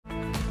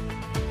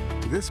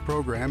This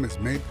program is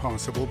made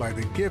possible by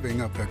the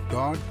giving of the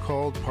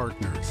God-called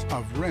partners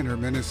of Renner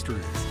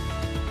Ministries.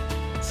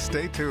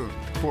 Stay tuned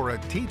for a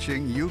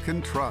teaching you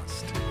can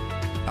trust,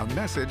 a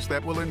message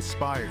that will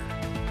inspire,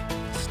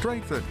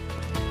 strengthen,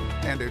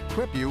 and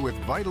equip you with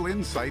vital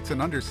insights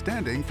and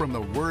understanding from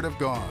the Word of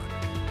God.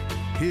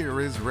 Here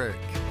is Rick.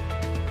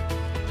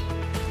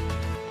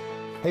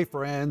 Hey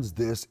friends,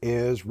 this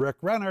is Rick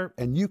Renner,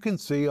 and you can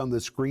see on the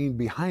screen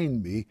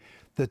behind me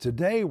that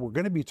today we're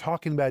going to be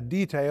talking about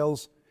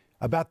details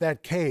about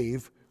that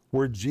cave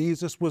where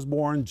Jesus was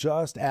born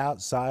just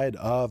outside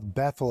of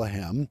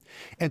Bethlehem.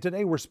 And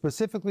today we're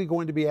specifically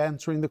going to be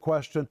answering the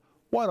question,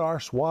 what are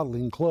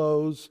swaddling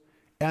clothes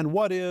and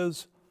what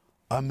is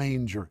a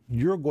manger?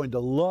 You're going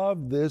to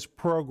love this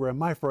program,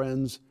 my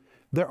friends.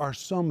 There are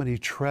so many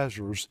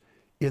treasures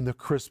in the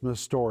Christmas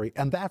story,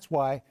 and that's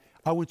why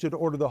I want you to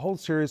order the whole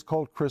series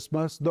called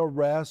Christmas, the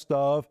rest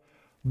of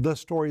the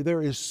story.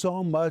 There is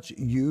so much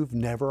you've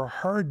never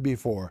heard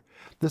before.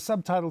 The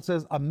subtitle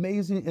says,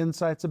 Amazing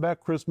Insights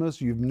About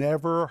Christmas You've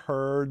Never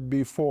Heard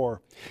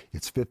Before.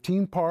 It's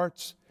 15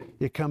 parts.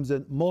 It comes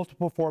in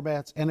multiple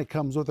formats, and it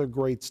comes with a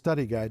great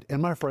study guide.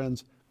 And my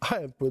friends, I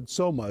have put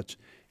so much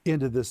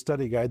into this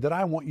study guide that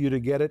I want you to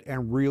get it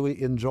and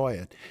really enjoy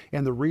it.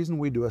 And the reason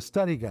we do a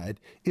study guide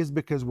is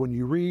because when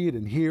you read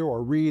and hear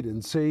or read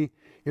and see,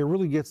 it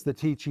really gets the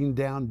teaching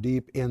down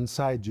deep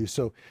inside you.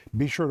 So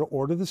be sure to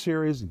order the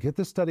series and get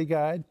the study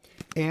guide.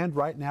 And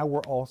right now we're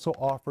also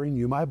offering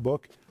you my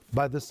book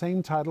by the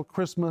same title,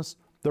 Christmas,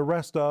 the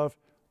rest of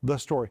the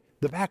story.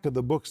 The back of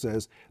the book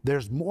says,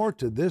 there's more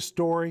to this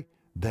story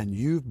than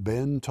you've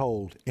been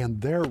told. And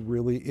there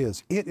really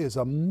is. It is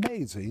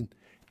amazing,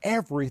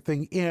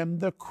 everything in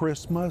the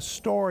Christmas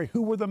story.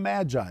 Who were the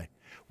Magi?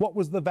 What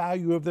was the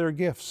value of their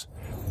gifts?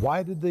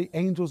 Why did the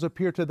angels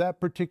appear to that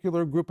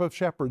particular group of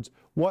shepherds?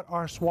 What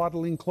are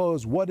swaddling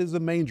clothes? What is a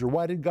manger?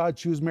 Why did God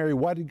choose Mary?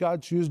 Why did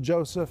God choose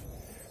Joseph?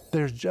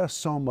 There's just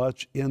so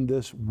much in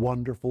this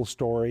wonderful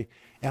story.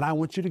 And I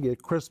want you to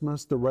get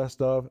Christmas, the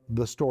rest of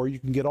the story. You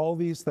can get all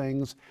these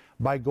things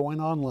by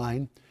going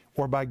online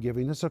or by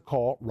giving us a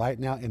call right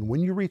now. And when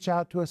you reach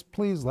out to us,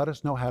 please let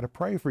us know how to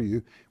pray for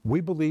you.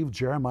 We believe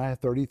Jeremiah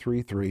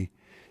 33:3.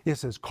 It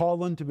says,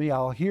 call unto me,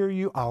 I'll hear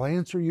you, I'll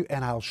answer you,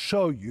 and I'll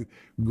show you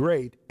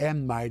great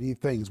and mighty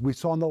things. We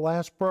saw in the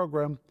last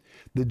program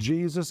that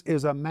Jesus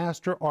is a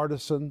master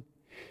artisan.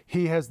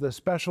 He has the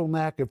special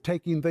knack of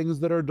taking things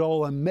that are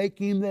dull and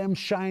making them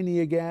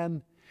shiny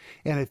again.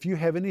 And if you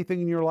have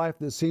anything in your life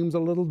that seems a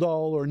little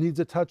dull or needs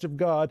a touch of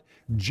God,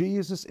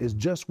 Jesus is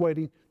just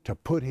waiting to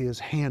put His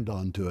hand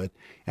onto it,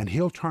 and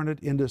He'll turn it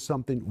into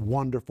something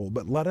wonderful.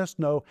 But let us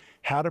know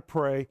how to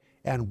pray,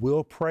 and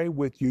we'll pray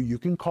with you. You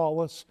can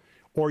call us,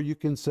 or you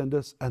can send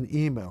us an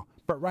email.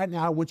 But right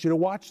now, I want you to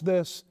watch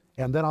this,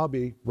 and then I'll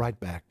be right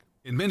back.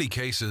 In many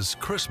cases,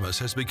 Christmas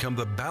has become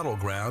the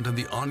battleground in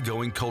the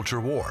ongoing culture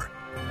war.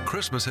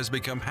 Christmas has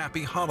become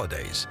happy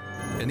holidays,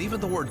 and even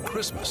the word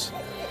Christmas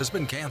has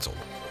been canceled.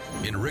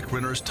 In Rick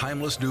Renner's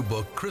timeless new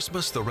book,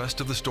 Christmas, the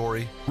Rest of the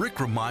Story, Rick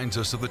reminds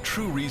us of the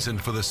true reason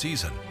for the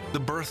season, the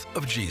birth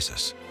of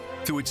Jesus.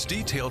 Through its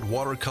detailed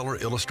watercolor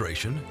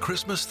illustration,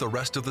 Christmas, the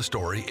Rest of the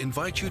Story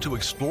invites you to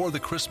explore the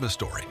Christmas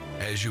story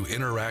as you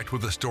interact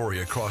with the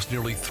story across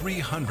nearly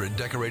 300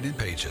 decorated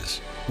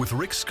pages. With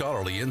Rick's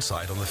scholarly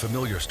insight on the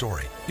familiar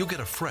story, you'll get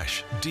a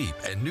fresh, deep,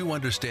 and new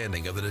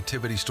understanding of the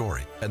Nativity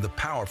story and the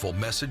powerful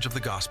message of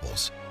the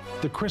Gospels.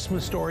 The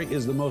Christmas story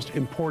is the most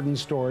important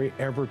story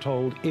ever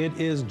told. It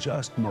is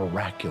just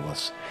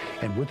miraculous.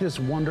 And with this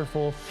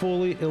wonderful,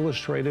 fully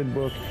illustrated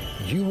book,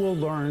 you will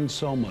learn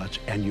so much,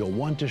 and you'll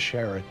want to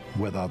share it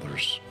with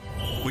others.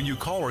 When you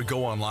call or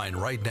go online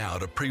right now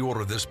to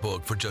pre-order this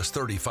book for just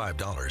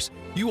 $35,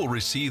 you will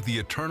receive the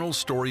eternal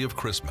story of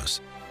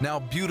Christmas, now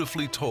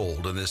beautifully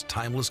told in this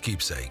timeless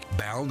keepsake.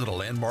 Bound in a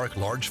landmark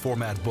large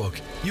format book,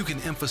 you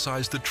can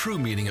emphasize the true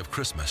meaning of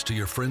Christmas to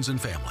your friends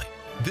and family.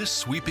 This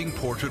sweeping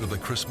portrait of the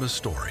Christmas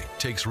story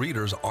takes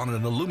readers on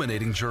an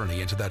illuminating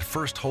journey into that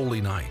first holy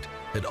night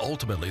and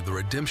ultimately the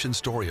redemption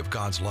story of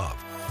God's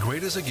love.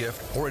 Great as a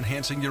gift or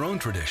enhancing your own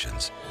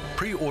traditions.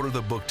 Pre-order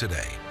the book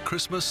today,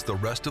 Christmas, the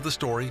Rest of the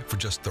Story, for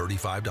just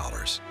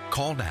 $35.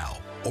 Call now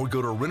or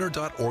go to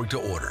Renner.org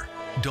to order.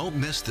 Don't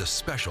miss this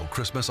special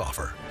Christmas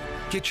offer.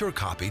 Get your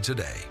copy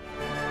today.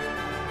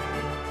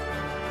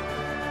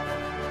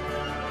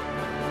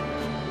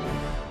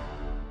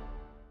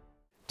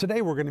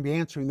 Today we're going to be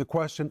answering the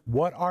question,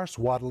 what are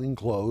swaddling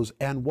clothes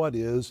and what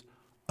is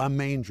a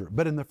manger?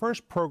 But in the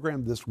first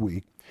program this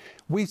week,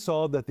 we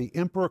saw that the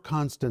Emperor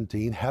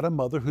Constantine had a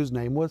mother whose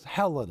name was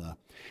Helena,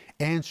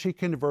 and she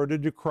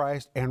converted to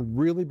Christ and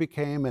really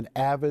became an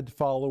avid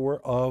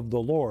follower of the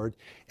Lord.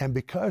 And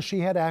because she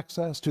had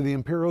access to the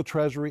imperial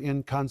treasury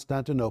in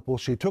Constantinople,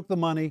 she took the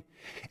money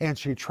and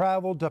she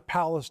traveled to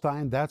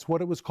Palestine. That's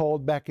what it was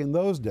called back in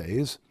those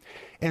days.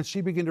 And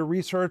she began to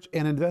research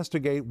and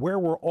investigate where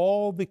were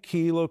all the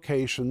key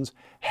locations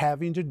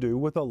having to do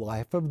with the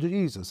life of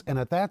Jesus. And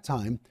at that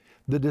time,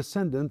 the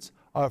descendants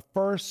of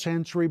first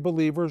century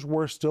believers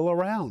were still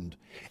around.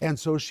 And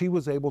so she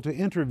was able to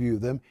interview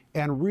them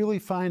and really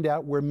find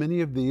out where many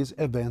of these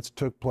events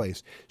took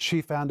place.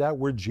 She found out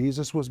where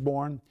Jesus was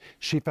born.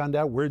 She found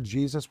out where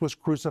Jesus was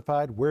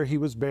crucified, where he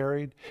was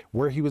buried,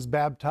 where he was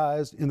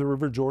baptized in the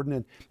River Jordan,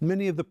 and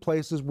many of the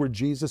places where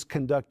Jesus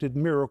conducted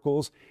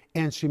miracles.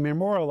 And she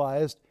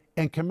memorialized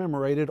and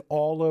commemorated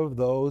all of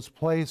those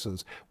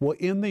places. Well,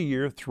 in the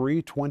year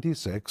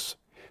 326,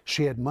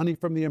 she had money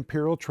from the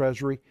imperial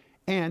treasury,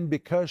 and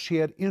because she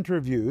had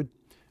interviewed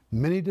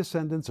many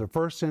descendants of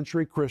first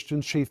century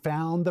Christians, she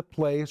found the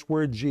place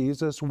where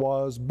Jesus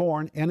was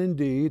born. And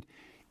indeed,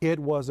 it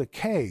was a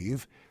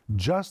cave,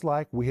 just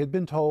like we had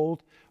been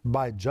told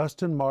by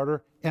Justin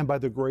Martyr and by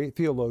the great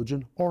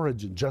theologian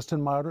Origen.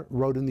 Justin Martyr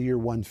wrote in the year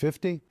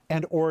 150,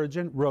 and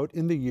Origen wrote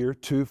in the year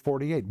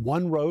 248.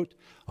 One wrote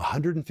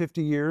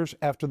 150 years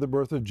after the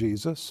birth of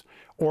Jesus.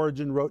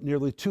 Origen wrote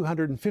nearly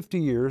 250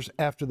 years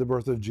after the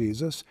birth of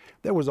Jesus.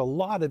 There was a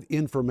lot of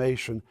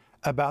information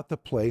about the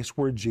place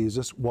where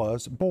Jesus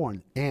was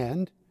born.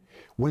 And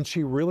when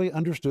she really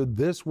understood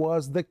this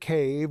was the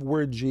cave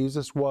where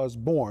Jesus was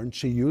born,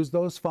 she used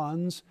those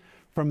funds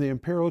from the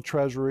imperial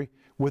treasury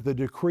with a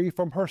decree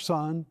from her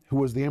son, who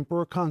was the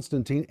Emperor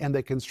Constantine, and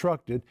they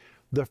constructed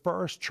the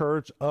first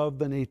church of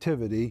the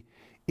Nativity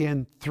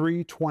in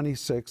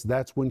 326.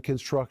 That's when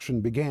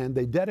construction began.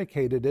 They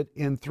dedicated it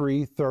in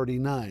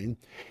 339,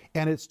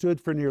 and it stood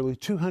for nearly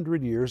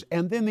 200 years.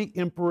 And then the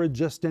Emperor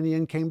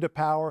Justinian came to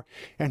power,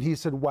 and he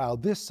said, wow,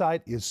 this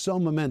site is so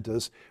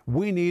momentous,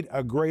 we need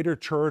a greater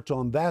church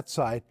on that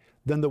site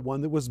than the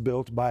one that was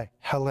built by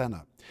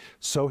Helena.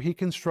 So he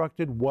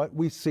constructed what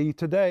we see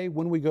today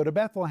when we go to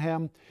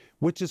Bethlehem,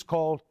 which is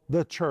called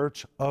the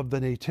Church of the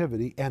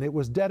Nativity, and it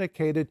was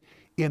dedicated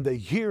in the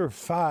year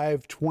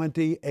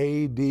 520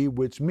 AD,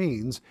 which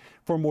means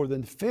for more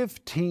than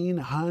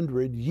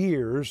 1,500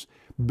 years,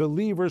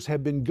 believers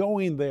have been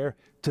going there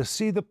to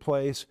see the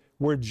place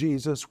where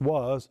Jesus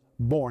was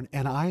born.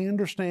 And I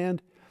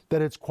understand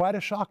that it's quite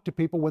a shock to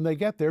people when they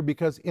get there,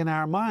 because in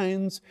our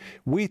minds,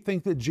 we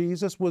think that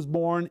Jesus was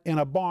born in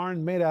a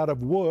barn made out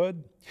of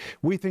wood.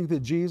 We think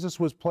that Jesus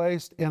was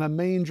placed in a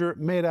manger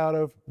made out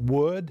of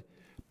wood.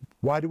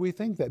 Why do we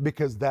think that?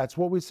 Because that's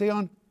what we see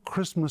on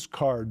Christmas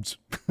cards.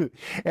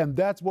 And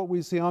that's what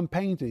we see on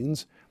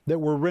paintings that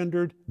were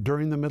rendered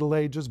during the Middle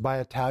Ages by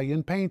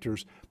Italian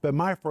painters. But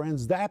my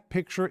friends, that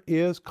picture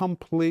is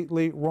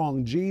completely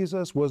wrong.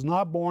 Jesus was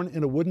not born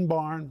in a wooden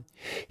barn.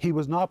 He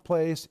was not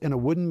placed in a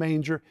wooden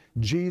manger.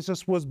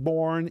 Jesus was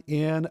born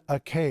in a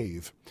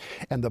cave.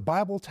 And the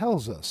Bible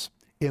tells us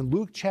in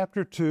Luke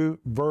chapter 2,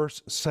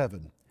 verse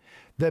 7,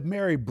 that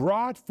Mary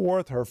brought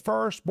forth her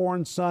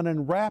firstborn son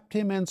and wrapped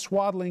him in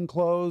swaddling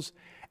clothes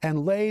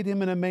and laid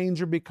him in a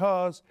manger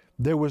because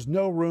there was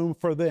no room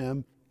for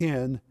them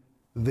in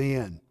the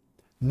inn.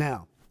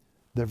 Now,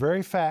 the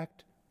very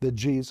fact that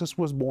Jesus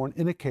was born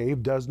in a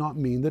cave does not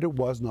mean that it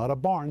was not a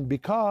barn,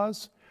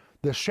 because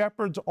the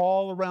shepherds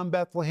all around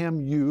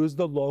Bethlehem used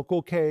the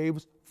local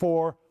caves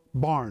for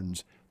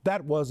barns.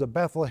 That was a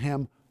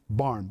Bethlehem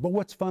barn. But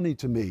what's funny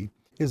to me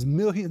is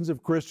millions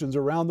of Christians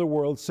around the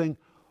world sing,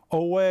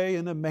 "Away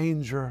in a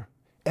manger,"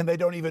 and they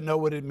don't even know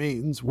what it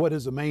means. What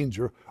is a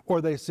manger?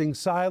 Or they sing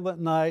Silent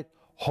Night,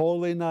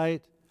 Holy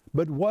Night.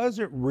 But was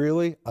it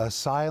really a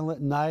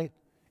silent night?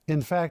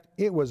 In fact,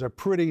 it was a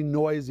pretty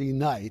noisy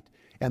night,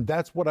 and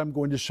that's what I'm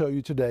going to show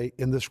you today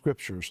in the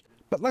Scriptures.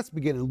 But let's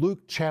begin in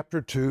Luke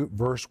chapter 2,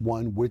 verse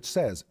 1, which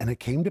says, "And it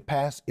came to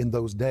pass in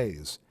those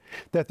days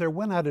that there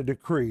went out a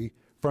decree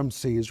from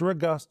Caesar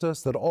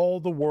Augustus that all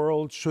the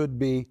world should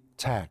be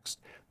taxed."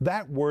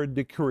 That word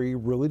decree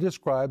really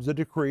describes a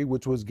decree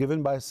which was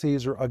given by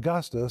Caesar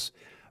Augustus,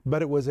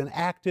 but it was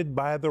enacted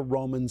by the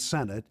Roman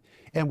Senate.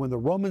 And when the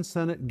Roman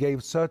Senate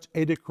gave such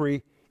a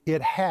decree,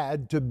 it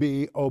had to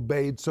be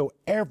obeyed, so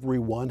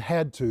everyone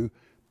had to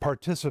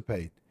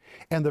participate.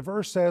 And the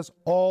verse says,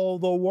 all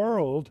the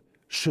world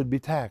should be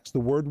taxed. The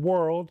word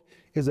world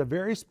is a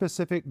very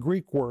specific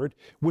Greek word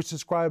which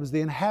describes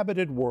the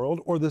inhabited world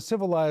or the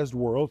civilized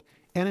world.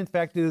 And in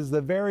fact, it is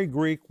the very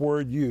Greek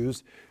word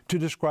used to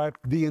describe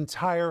the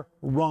entire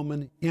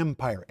Roman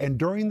Empire. And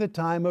during the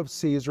time of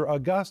Caesar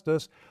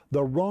Augustus,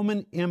 the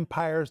Roman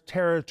Empire's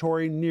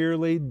territory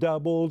nearly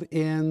doubled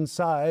in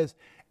size,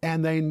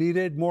 and they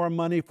needed more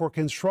money for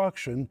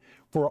construction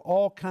for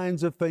all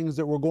kinds of things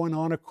that were going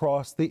on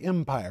across the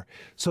empire.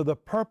 So the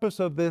purpose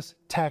of this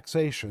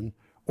taxation,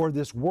 or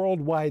this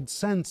worldwide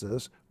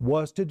census,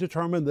 was to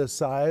determine the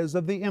size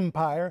of the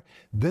empire.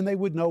 Then they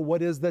would know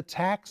what is the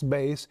tax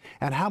base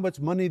and how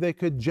much money they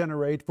could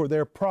generate for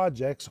their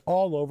projects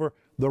all over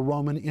the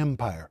Roman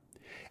Empire.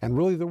 And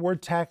really the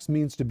word tax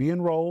means to be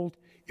enrolled.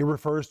 It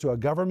refers to a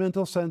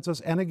governmental census,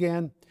 and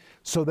again,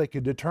 so they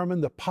could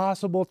determine the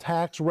possible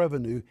tax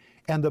revenue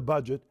and the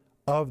budget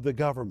of the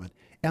government.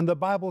 And the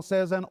Bible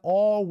says, and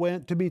all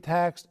went to be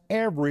taxed,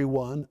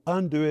 everyone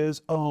unto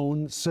his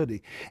own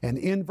city. And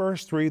in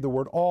verse 3, the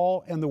word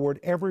all and the word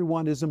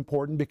everyone is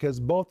important because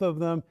both of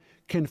them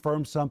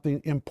confirm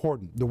something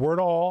important. The word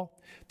all,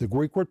 the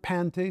Greek word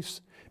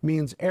pantes,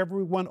 means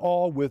everyone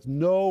all with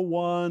no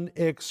one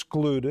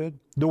excluded.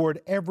 The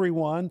word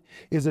everyone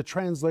is a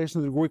translation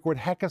of the Greek word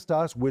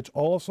hekastos, which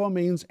also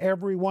means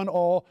everyone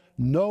all,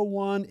 no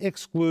one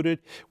excluded,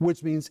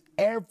 which means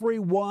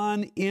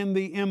everyone in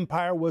the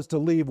empire was to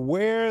leave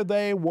where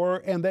they were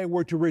and they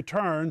were to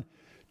return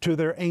to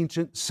their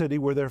ancient city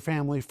where their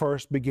family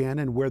first began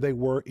and where they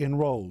were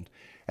enrolled.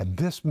 And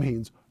this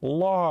means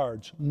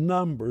large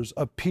numbers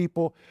of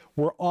people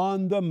were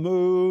on the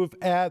move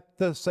at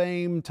the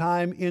same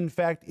time. In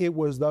fact, it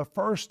was the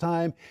first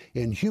time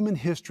in human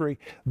history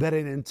that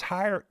an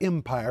entire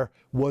empire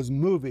was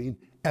moving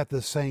at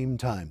the same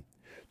time.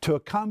 To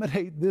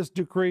accommodate this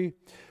decree,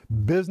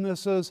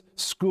 businesses,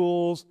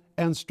 schools,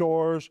 and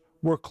stores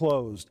were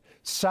closed.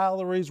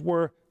 Salaries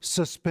were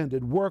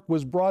suspended. Work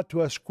was brought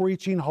to a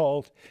screeching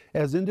halt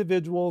as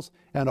individuals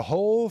and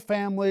whole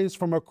families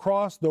from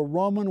across the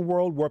Roman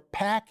world were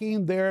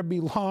packing their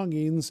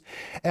belongings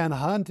and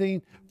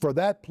hunting for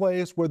that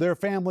place where their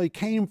family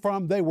came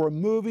from. They were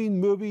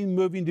moving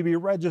to be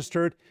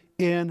registered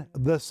in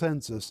the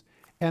census.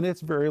 And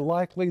it's very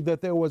likely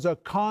that there was a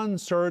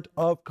concert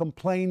of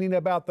complaining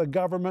about the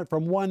government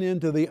from one end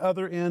to the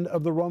other end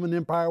of the Roman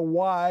Empire.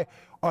 Why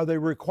are they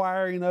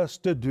requiring us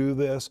to do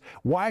this?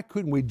 Why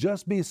couldn't we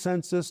just be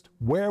censused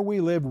where we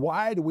live?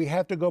 Why do we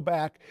have to go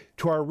back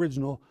to our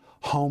original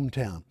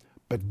hometown?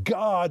 But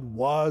God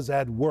was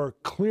at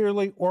work,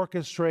 clearly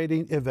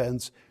orchestrating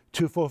events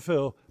to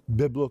fulfill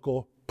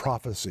biblical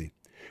prophecy.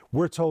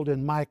 We're told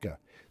in Micah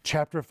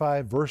chapter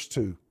 5, verse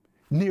 2,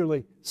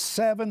 nearly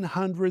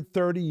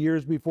 730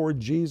 years before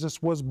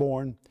Jesus was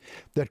born,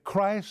 that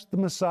Christ the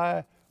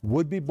Messiah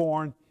would be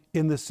born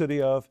in the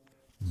city of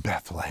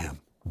Bethlehem.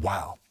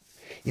 Wow.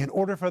 In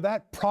order for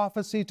that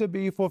prophecy to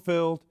be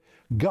fulfilled,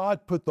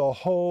 God put the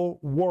whole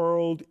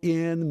world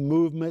in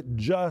movement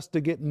just to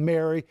get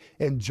Mary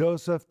and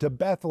Joseph to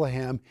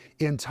Bethlehem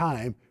in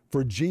time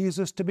for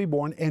Jesus to be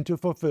born and to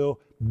fulfill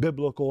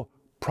biblical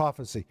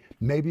prophecy.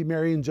 Maybe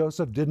Mary and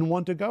Joseph didn't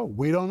want to go.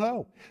 We don't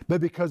know.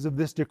 But because of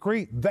this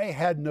decree, they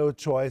had no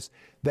choice.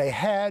 They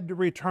had to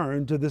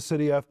return to the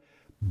city of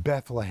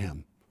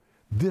Bethlehem.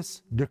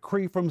 This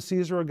decree from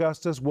Caesar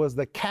Augustus was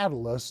the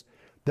catalyst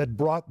that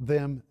brought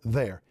them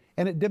there.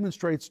 And it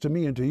demonstrates to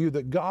me and to you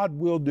that God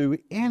will do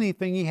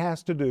anything He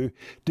has to do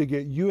to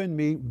get you and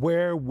me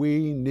where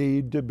we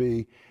need to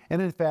be.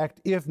 And in fact,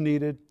 if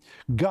needed,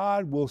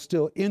 God will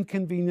still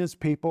inconvenience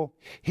people.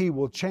 He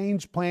will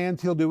change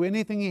plans. He'll do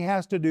anything He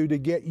has to do to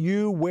get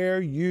you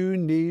where you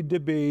need to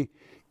be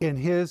in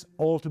His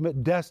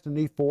ultimate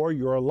destiny for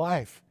your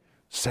life.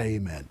 Say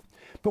amen.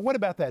 But what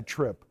about that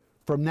trip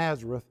from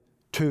Nazareth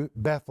to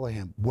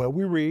Bethlehem? Well,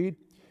 we read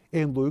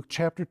in Luke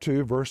chapter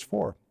 2, verse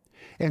 4.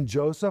 And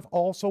Joseph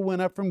also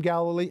went up from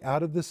Galilee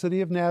out of the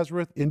city of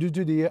Nazareth into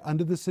Judea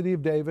unto the city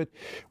of David,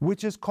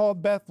 which is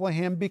called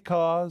Bethlehem,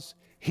 because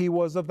he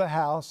was of the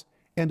house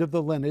and of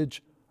the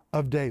lineage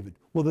of David.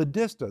 Well, the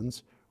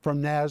distance from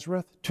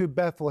Nazareth to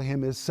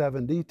Bethlehem is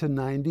 70 to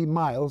 90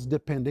 miles,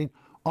 depending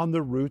on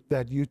the route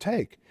that you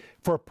take.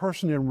 For a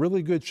person in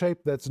really good shape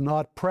that's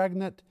not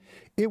pregnant,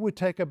 it would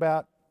take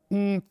about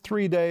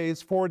 3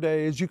 days, 4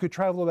 days. You could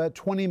travel about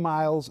 20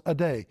 miles a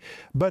day.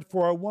 But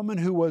for a woman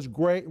who was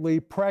greatly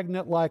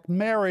pregnant like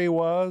Mary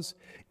was,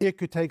 it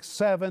could take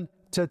 7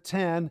 to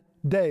 10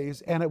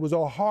 days. And it was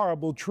a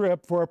horrible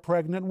trip for a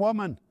pregnant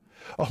woman.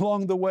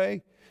 Along the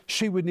way,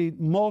 she would need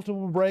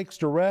multiple breaks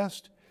to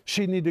rest.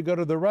 She'd need to go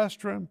to the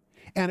restroom.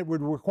 And it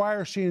would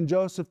require she and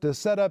Joseph to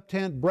set up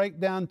tent, break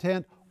down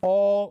tent,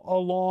 all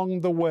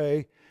along the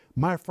way.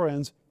 My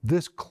friends,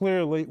 this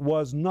clearly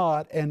was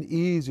not an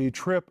easy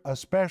trip,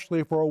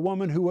 especially for a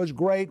woman who was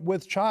great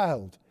with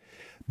child.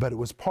 But it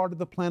was part of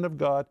the plan of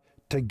God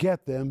to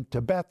get them to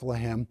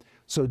Bethlehem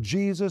so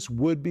Jesus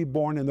would be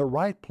born in the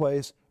right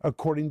place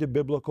according to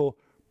biblical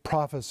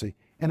prophecy.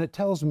 And it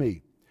tells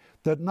me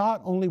that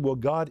not only will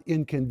God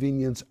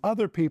inconvenience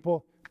other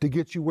people to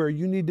get you where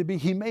you need to be,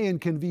 He may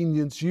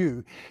inconvenience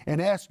you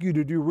and ask you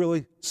to do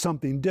really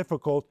something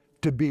difficult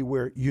to be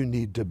where you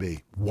need to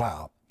be.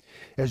 Wow.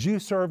 As you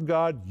serve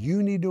God,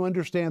 you need to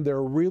understand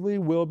there really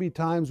will be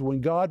times when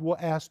God will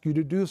ask you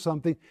to do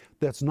something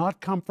that's not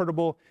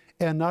comfortable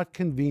and not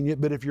convenient,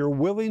 but if you're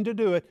willing to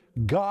do it,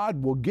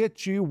 God will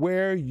get you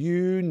where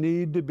you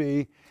need to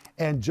be.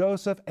 And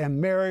Joseph and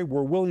Mary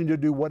were willing to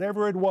do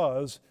whatever it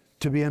was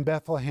to be in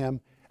Bethlehem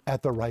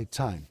at the right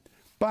time.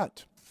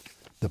 But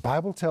the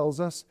Bible tells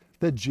us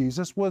that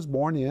Jesus was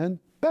born in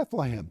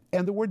Bethlehem,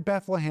 and the word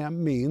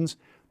Bethlehem means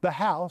the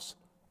house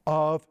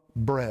of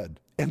bread.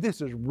 And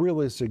this is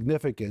really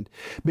significant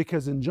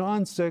because in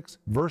John 6,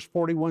 verse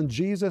 41,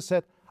 Jesus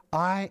said,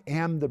 I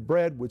am the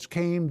bread which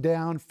came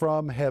down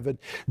from heaven.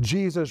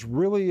 Jesus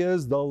really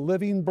is the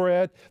living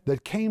bread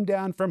that came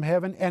down from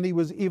heaven, and He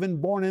was even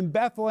born in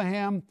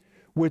Bethlehem,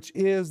 which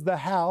is the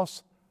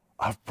house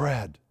of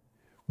bread.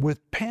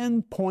 With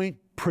pinpoint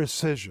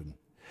precision.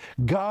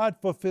 God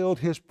fulfilled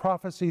his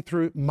prophecy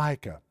through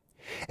Micah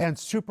and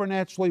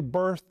supernaturally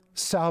birthed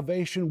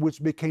salvation,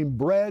 which became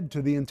bread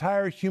to the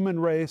entire human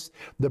race,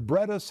 the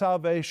bread of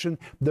salvation,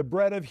 the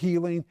bread of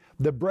healing,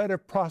 the bread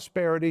of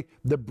prosperity,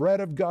 the bread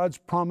of God's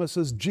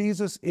promises.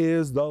 Jesus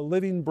is the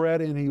living bread,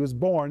 and he was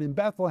born in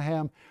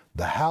Bethlehem,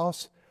 the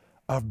house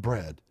of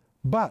bread.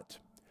 But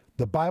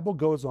the Bible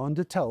goes on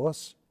to tell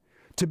us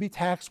to be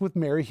taxed with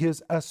Mary,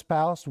 his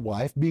espoused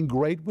wife, being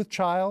great with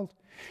child.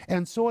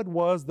 And so it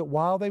was that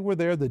while they were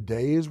there, the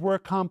days were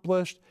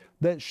accomplished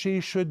that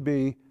she should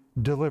be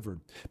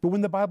delivered. But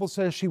when the Bible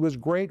says she was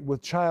great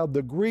with child,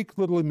 the Greek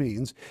literally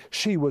means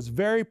she was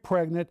very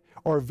pregnant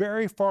or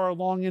very far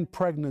along in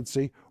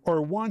pregnancy,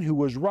 or one who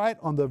was right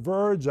on the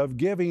verge of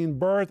giving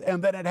birth,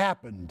 and then it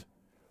happened.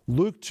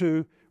 Luke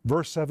 2,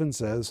 verse 7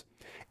 says,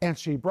 "And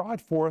she brought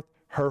forth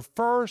her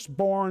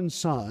firstborn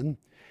son,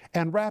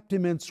 and wrapped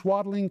him in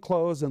swaddling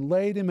clothes, and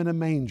laid him in a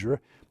manger,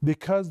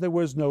 because there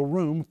was no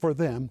room for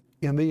them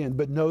in the inn."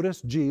 But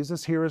notice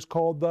Jesus here is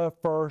called the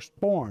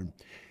firstborn.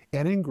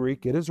 And in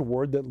Greek, it is a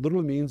word that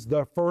literally means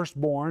the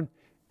firstborn,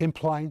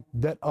 implying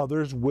that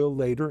others will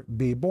later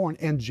be born.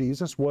 And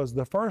Jesus was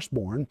the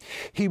firstborn.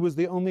 He was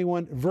the only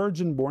one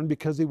virgin born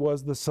because he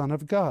was the Son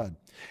of God.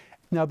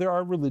 Now, there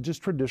are religious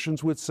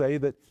traditions which say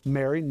that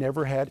Mary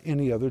never had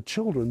any other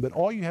children, but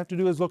all you have to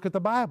do is look at the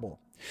Bible.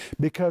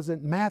 Because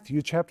in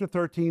Matthew chapter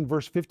 13,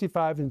 verse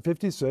 55 and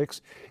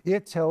 56,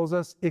 it tells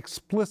us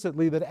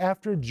explicitly that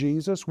after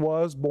Jesus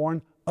was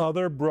born,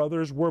 other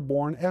brothers were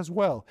born as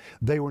well.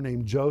 They were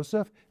named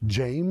Joseph,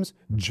 James,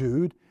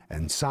 Jude,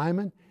 and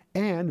Simon.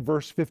 And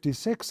verse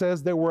 56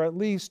 says there were at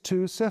least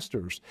 2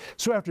 sisters.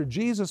 So after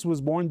Jesus was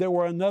born, there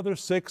were another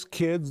 6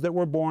 kids that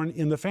were born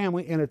in the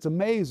family. And it's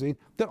amazing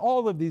that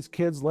all of these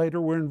kids later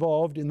were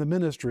involved in the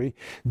ministry.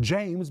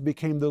 James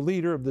became the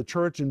leader of the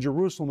church in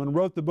Jerusalem and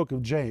wrote the book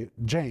of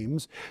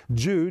James.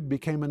 Jude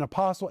became an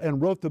apostle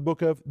and wrote the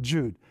book of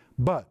Jude.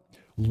 But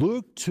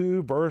Luke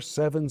 2, verse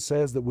 7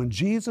 says that when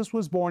Jesus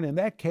was born in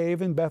that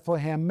cave in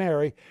Bethlehem,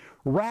 Mary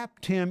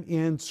wrapped him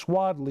in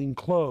swaddling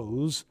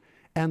clothes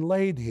and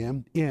laid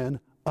him in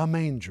a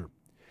manger.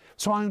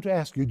 So I'm to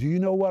ask you, do you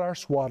know what are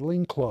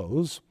swaddling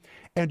clothes?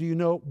 And do you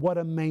know what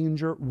a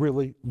manger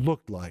really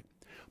looked like?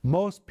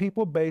 Most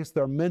people base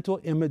their mental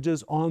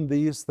images on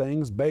these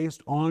things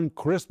based on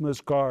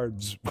Christmas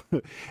cards.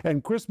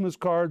 And Christmas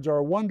cards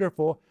are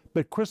wonderful,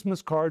 but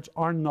Christmas cards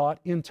are not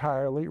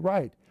entirely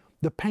right.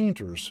 The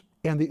painters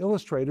and the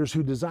illustrators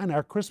who design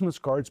our Christmas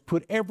cards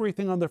put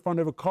everything on the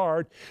front of a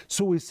card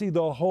so we see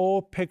the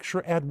whole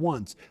picture at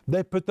once.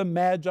 They put the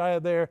Magi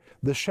there,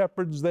 the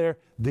shepherds there,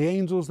 the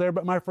angels there,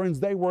 but my friends,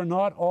 they were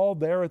not all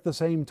there at the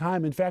same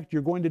time. In fact,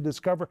 you're going to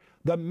discover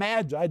the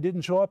Magi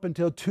didn't show up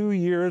until 2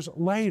 years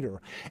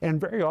later.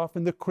 And very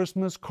often the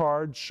Christmas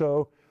cards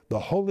show the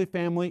Holy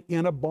Family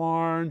in a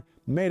barn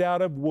made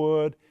out of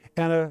wood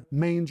and a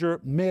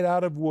manger made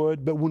out of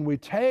wood. But when we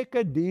take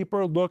a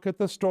deeper look at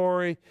the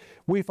story,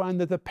 we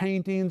find that the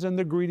paintings and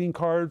the greeting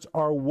cards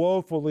are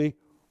woefully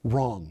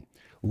wrong.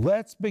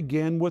 Let's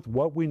begin with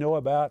what we know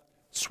about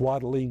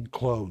swaddling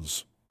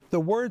clothes. The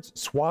words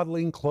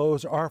swaddling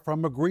clothes are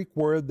from a Greek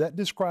word that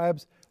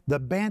describes the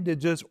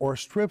bandages or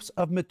strips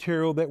of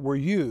material that were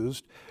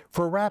used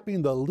for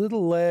wrapping the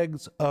little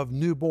legs of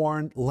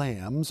newborn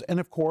lambs.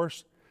 And of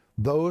course,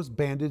 those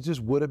bandages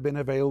would have been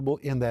available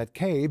in that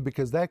cave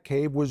because that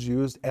cave was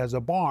used as a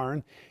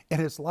barn,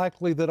 and it's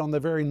likely that on the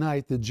very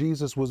night that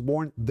Jesus was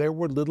born, there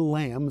were little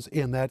lambs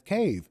in that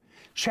cave.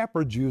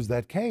 Shepherds used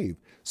that cave,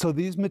 so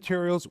these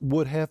materials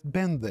would have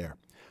been there.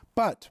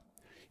 But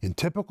in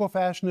typical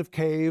fashion of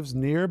caves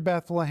near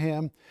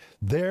Bethlehem,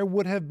 there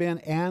would have been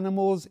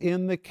animals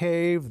in the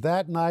cave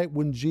that night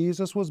when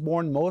Jesus was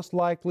born, most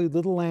likely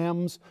little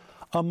lambs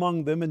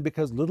among them, and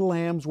because little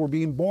lambs were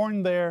being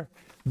born there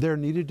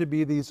needed to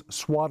be these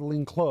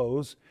swaddling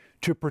clothes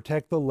to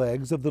protect the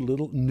legs of the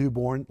little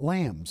newborn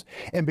lambs.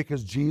 And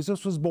because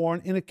Jesus was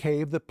born in a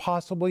cave that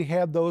possibly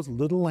had those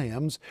little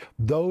lambs,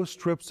 those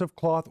strips of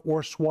cloth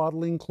or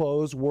swaddling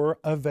clothes were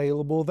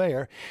available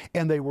there.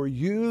 And they were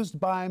used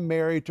by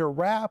Mary to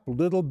wrap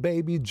little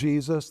baby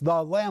Jesus,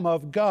 the Lamb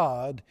of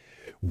God,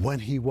 when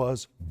he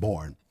was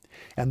born.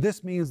 And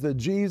this means that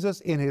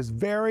Jesus, in his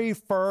very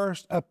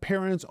first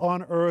appearance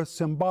on earth,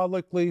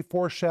 symbolically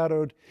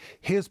foreshadowed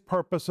his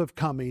purpose of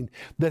coming,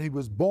 that he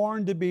was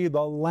born to be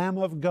the Lamb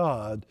of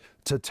God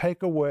to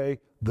take away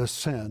the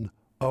sin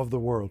of the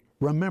world.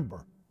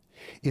 Remember,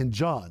 in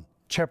John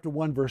chapter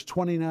 1, verse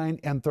 29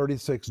 and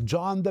 36,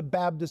 John the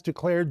Baptist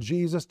declared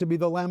Jesus to be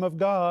the Lamb of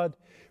God,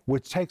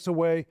 which takes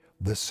away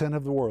the sin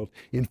of the world.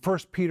 In 1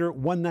 Peter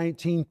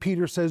 1:19,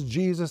 Peter says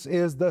Jesus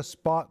is the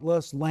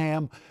spotless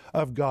Lamb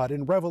of God.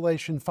 In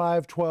Revelation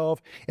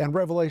 5:12 and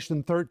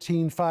Revelation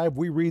 13:5,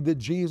 we read that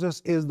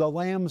Jesus is the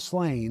Lamb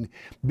slain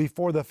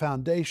before the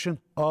foundation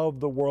of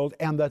the world.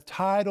 And the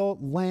title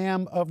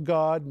Lamb of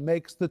God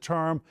makes the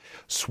term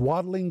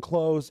swaddling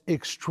clothes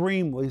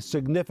extremely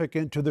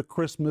significant to the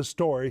Christmas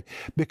story,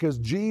 because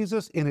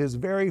Jesus in his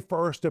very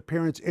first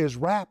appearance is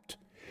wrapped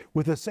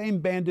With the same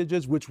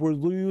bandages which were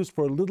used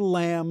for little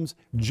lambs,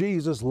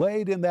 Jesus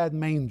laid in that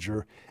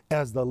manger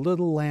as the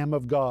little Lamb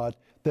of God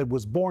that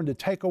was born to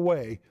take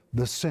away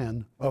the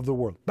sin of the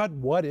world. But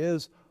what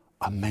is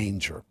a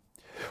manger?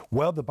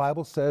 Well, the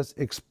Bible says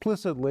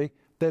explicitly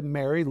that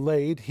Mary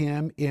laid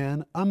him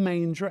in a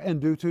manger,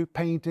 and due to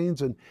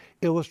paintings and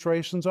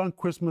illustrations on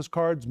Christmas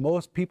cards,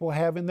 most people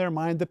have in their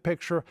mind the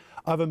picture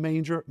of a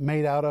manger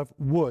made out of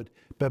wood.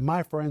 But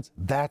my friends,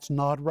 that's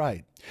not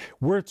right.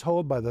 We're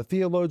told by the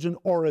theologian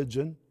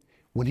Origen,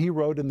 when he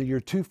wrote in the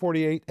year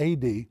 248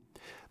 AD,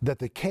 that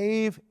the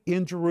cave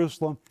in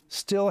Jerusalem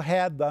still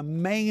had the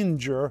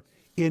manger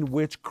in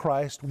which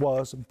Christ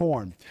was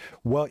born.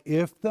 Well,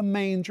 if the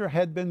manger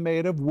had been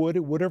made of wood,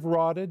 it would have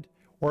rotted,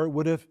 or it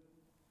would have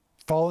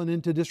fallen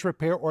into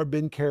disrepair or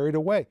been carried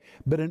away.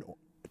 But in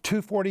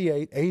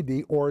 248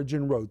 AD,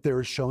 Origen wrote,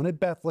 "There is shown at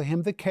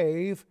Bethlehem the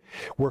cave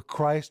where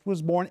Christ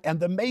was born, and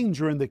the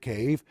manger in the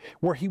cave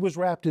where he was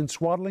wrapped in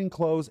swaddling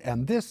clothes,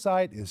 and this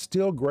sight is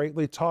still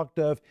greatly talked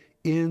of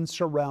in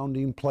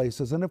surrounding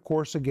places." And of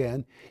course,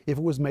 again, if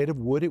it was made of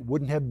wood, it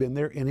wouldn't have been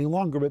there any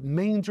longer. But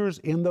mangers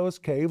in those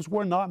caves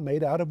were not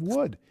made out of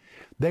wood.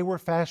 They were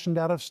fashioned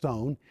out of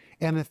stone,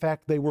 and in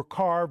fact, they were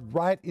carved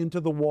right into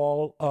the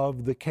wall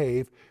of the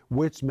cave,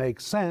 which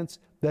makes sense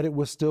that it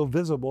was still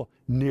visible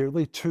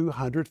nearly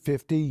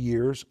 250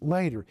 years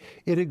later.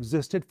 It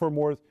existed for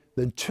more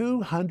than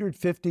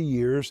 250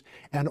 years,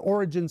 and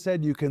Origen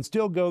said you can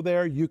still go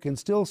there, you can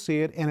still see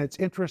it, and it's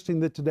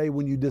interesting that today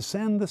when you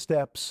descend the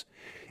steps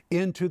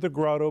into the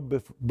grotto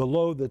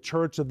below the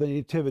Church of the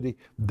Nativity,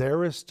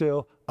 there is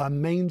still a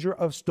manger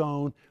of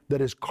stone that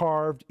is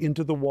carved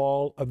into the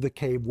wall of the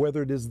cave.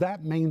 Whether it is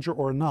that manger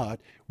or not,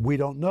 we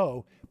don't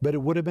know, but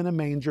it would have been a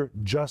manger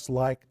just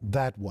like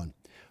that one.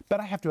 But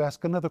I have to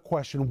ask another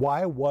question.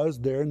 Why was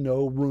there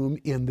no room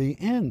in the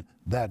inn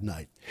that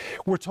night?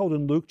 We're told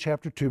in Luke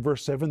chapter 2,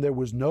 verse 7, there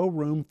was no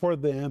room for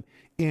them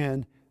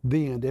in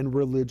the inn. And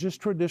religious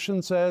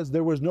tradition says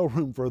there was no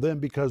room for them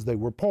because they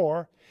were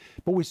poor.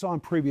 But we saw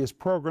in previous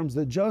programs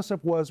that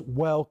Joseph was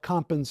well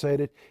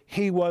compensated.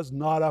 He was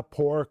not a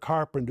poor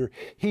carpenter.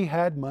 He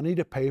had money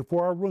to pay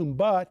for a room.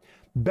 But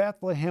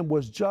Bethlehem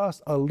was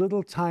just a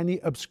little tiny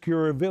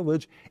obscure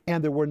village,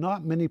 and there were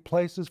not many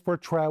places for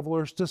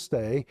travelers to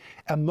stay,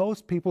 and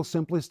most people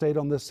simply stayed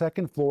on the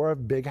second floor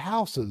of big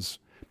houses.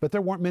 But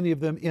there weren't many of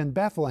them in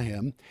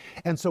Bethlehem,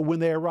 and so when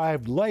they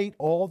arrived late,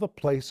 all the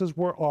places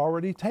were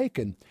already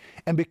taken.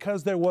 And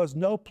because there was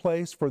no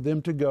place for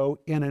them to go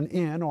in an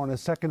inn or on a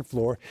second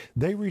floor,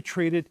 they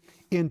retreated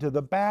into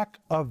the back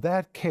of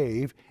that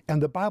cave,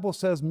 and the Bible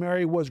says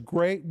Mary was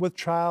great with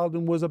child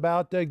and was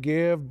about to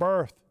give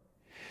birth.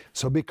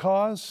 So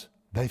because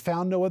they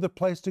found no other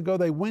place to go,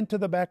 they went to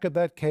the back of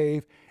that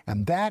cave,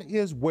 and that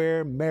is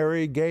where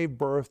Mary gave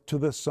birth to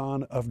the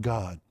Son of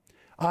God.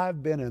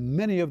 I've been in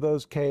many of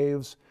those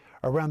caves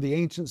around the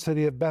ancient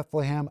city of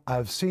Bethlehem.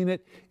 I've seen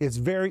it. It's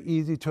very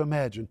easy to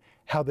imagine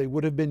how they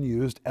would have been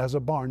used as a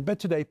barn. But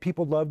today,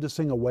 people love to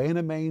sing Away in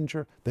a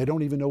Manger. They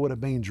don't even know what a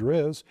manger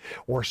is,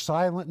 or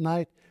Silent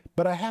Night.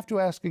 But I have to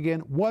ask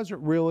again, was it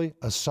really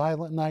a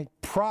silent night?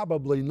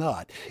 Probably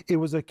not. It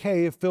was a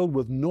cave filled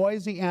with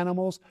noisy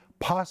animals,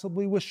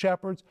 possibly with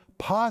shepherds,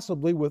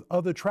 possibly with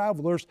other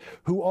travelers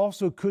who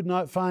also could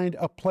not find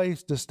a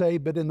place to stay.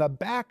 But in the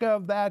back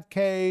of that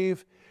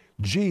cave,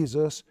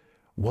 Jesus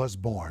was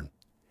born.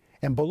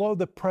 And below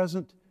the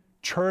present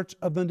Church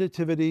of the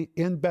Nativity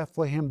in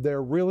Bethlehem,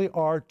 there really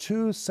are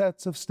two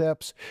sets of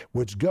steps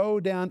which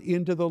go down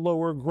into the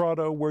lower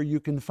grotto, where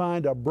you can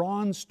find a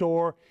bronze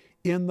door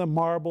in the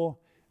marble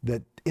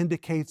that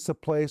indicates the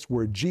place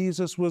where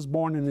Jesus was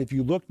born. And if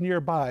you look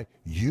nearby,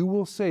 you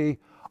will see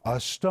a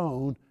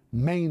stone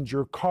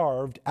manger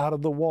carved out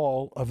of the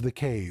wall of the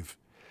cave.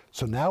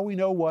 So now we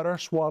know what are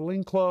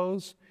swaddling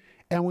clothes,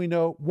 and we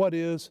know what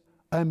is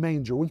a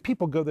manger. When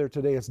people go there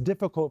today, it's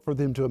difficult for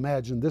them to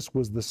imagine this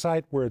was the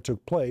site where it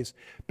took place,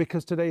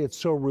 because today it's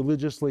so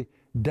religiously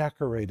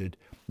decorated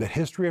that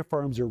history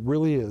affirms it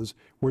really is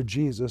where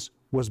Jesus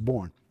was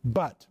born.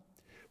 But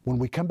when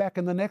we come back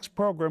in the next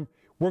program,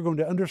 we're going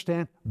to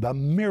understand the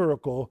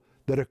miracle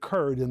that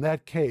occurred in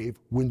that cave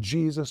when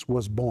Jesus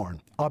was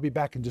born. I'll be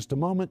back in just a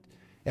moment,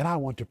 and I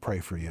want to pray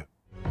for you.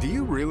 Do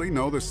you really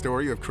know the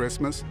story of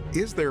Christmas?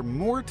 Is there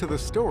more to the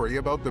story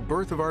about the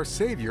birth of our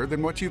Savior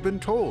than what you've been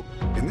told?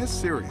 In this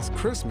series,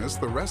 Christmas,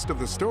 the Rest of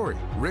the Story,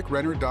 Rick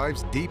Renner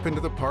dives deep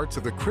into the parts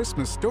of the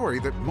Christmas story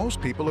that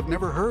most people have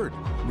never heard.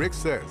 Rick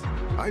says,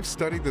 "I've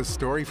studied this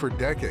story for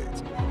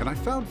decades, and I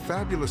found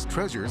fabulous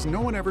treasures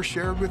no one ever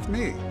shared with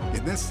me."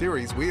 In this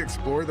series, we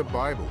explore the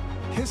Bible,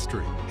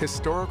 history,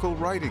 historical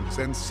writings,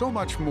 and so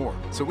much more,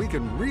 so we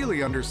can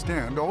really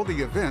understand all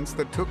the events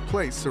that took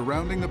place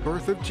surrounding the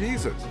birth of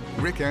Jesus.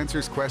 Rick book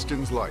answers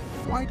questions like,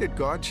 why did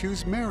God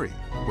choose Mary?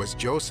 Was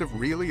Joseph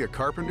really a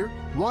carpenter?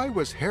 Why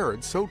was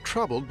Herod so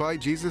troubled by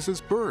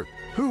Jesus' birth?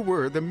 Who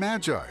were the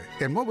Magi?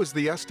 And what was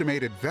the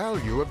estimated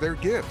value of their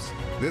gifts?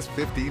 This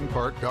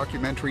 15-part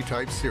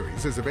documentary-type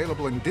series is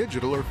available in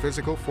digital or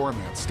physical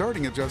formats,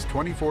 starting at just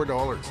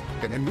 $24.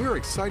 And we're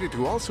excited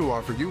to also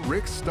offer you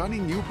Rick's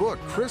stunning new book,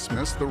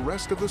 Christmas, The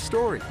Rest of the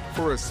Story,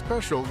 for a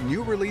special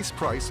new release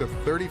price of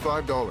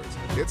 $35.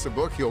 It's a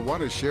book you'll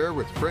want to share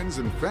with friends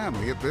and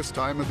family at this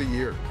time of the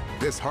year.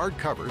 This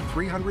hardcover,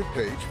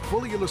 300-page,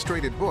 fully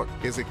illustrated book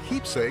is a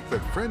keepsake that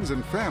friends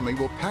and family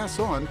will pass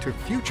on to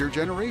future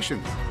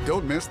generations.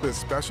 Don't miss this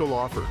special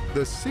offer,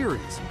 the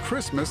series,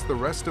 Christmas, The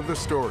Rest of the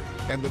Story,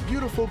 and the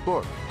beautiful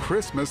book,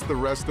 Christmas, The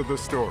Rest of the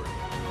Story.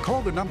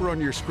 Call the number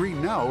on your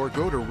screen now or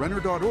go to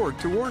Renner.org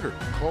to order.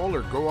 Call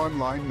or go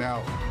online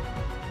now.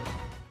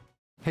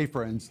 Hey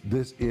friends,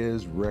 this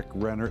is Rick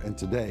Renner, and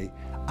today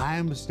I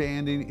am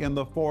standing in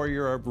the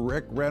foyer of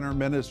Rick Renner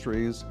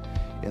Ministries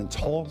in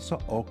Tulsa,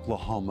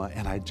 Oklahoma,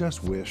 and I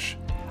just wish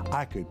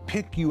I could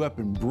pick you up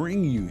and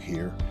bring you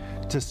here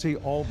to see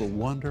all the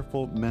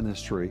wonderful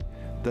ministry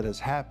that is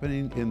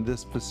happening in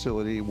this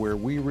facility where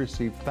we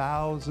receive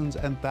thousands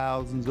and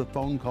thousands of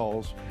phone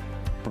calls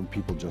from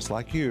people just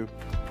like you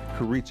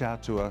who reach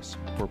out to us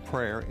for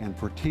prayer and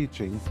for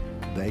teaching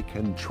they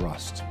can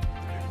trust.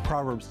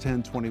 Proverbs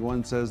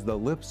 10:21 says, the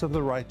lips of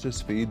the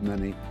righteous feed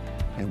many,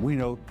 and we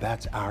know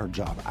that's our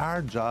job.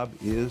 Our job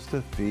is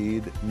to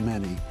feed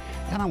many.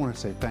 And I want to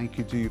say thank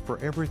you to you for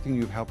everything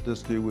you've helped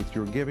us do with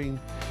your giving.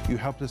 You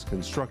helped us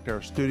construct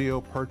our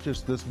studio,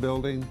 purchase this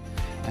building,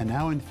 and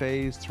now in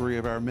phase 3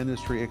 of our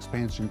ministry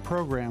expansion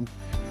program,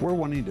 we're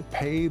wanting to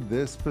pay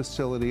this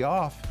facility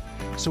off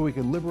so we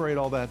can liberate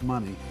all that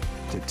money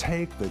to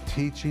take the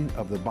teaching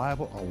of the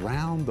Bible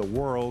around the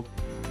world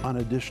on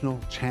additional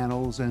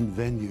channels and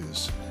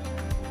venues.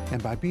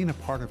 And by being a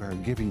part of our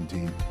giving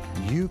team,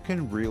 you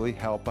can really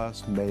help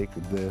us make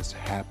this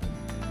happen.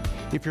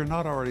 If you're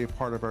not already a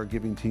part of our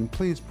giving team,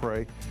 please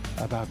pray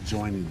about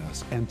joining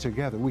us. And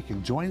together we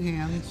can join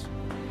hands,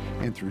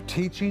 and through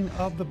teaching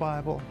of the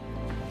Bible,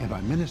 and by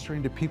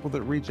ministering to people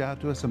that reach out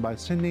to us, and by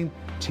sending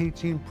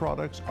teaching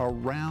products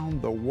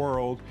around the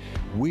world,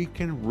 we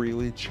can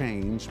really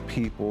change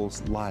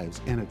people's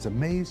lives. And it's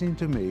amazing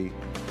to me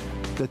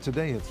that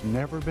today it's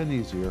never been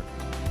easier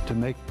to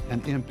make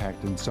an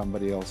impact in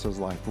somebody else's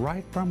life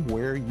right from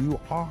where you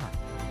are.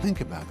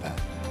 Think about that.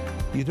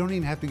 You don't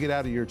even have to get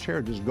out of your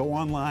chair. Just go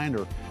online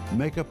or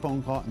make a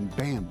phone call, and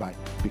bam, by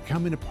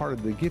becoming a part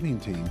of the giving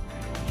team,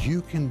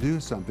 you can do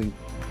something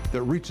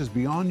that reaches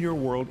beyond your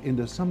world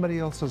into somebody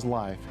else's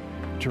life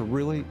to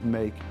really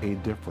make a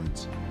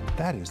difference.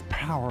 That is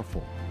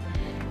powerful.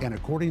 And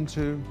according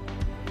to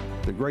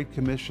the Great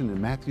Commission in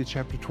Matthew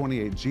chapter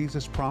 28,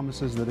 Jesus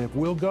promises that if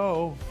we'll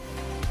go,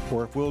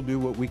 or if we'll do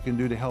what we can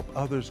do to help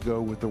others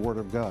go with the Word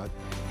of God,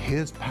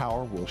 His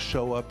power will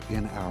show up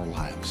in our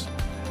lives.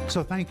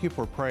 So thank you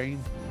for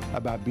praying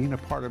about being a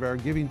part of our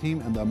giving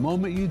team. And the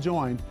moment you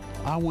join,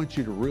 I want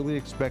you to really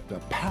expect the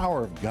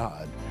power of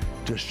God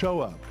to show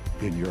up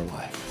in your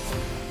life.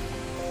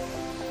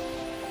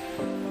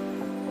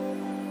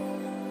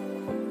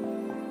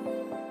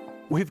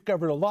 We've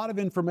covered a lot of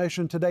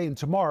information today, and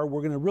tomorrow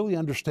we're going to really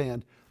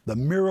understand the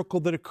miracle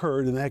that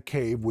occurred in that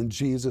cave when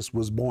Jesus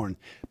was born.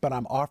 But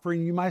I'm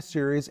offering you my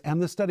series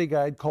and the study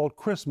guide called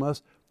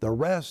Christmas, The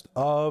Rest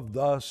of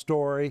the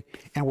Story.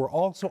 And we're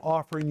also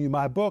offering you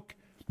my book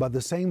by the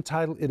same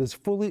title. It is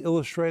fully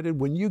illustrated.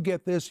 When you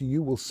get this,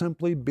 you will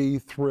simply be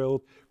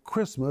thrilled.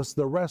 Christmas,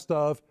 The Rest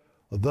of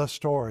the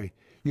Story.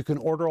 You can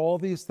order all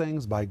these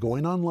things by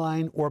going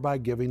online or by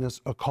giving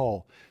us a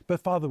call.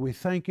 But Father, we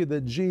thank you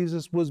that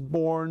Jesus was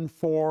born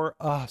for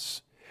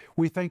us.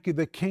 We thank you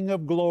the King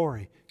of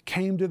Glory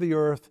came to the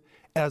earth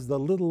as the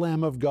little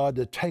Lamb of God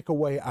to take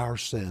away our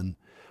sin.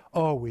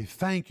 Oh, we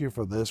thank you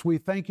for this. We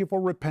thank you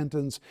for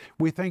repentance.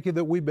 We thank you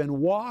that we've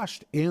been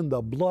washed in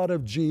the blood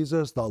of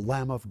Jesus, the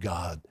Lamb of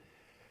God.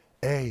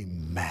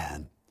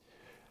 Amen.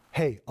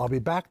 Hey, I'll be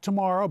back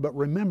tomorrow, but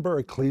remember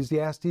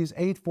Ecclesiastes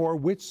 8:4,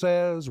 which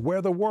says,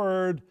 where the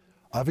word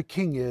of a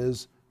king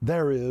is,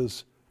 there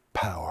is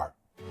power.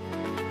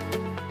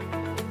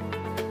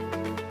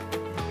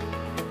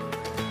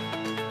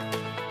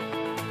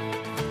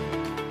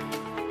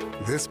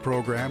 This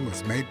program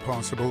was made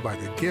possible by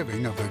the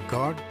giving of the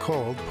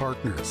God-called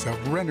partners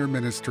of Renner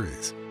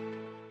Ministries.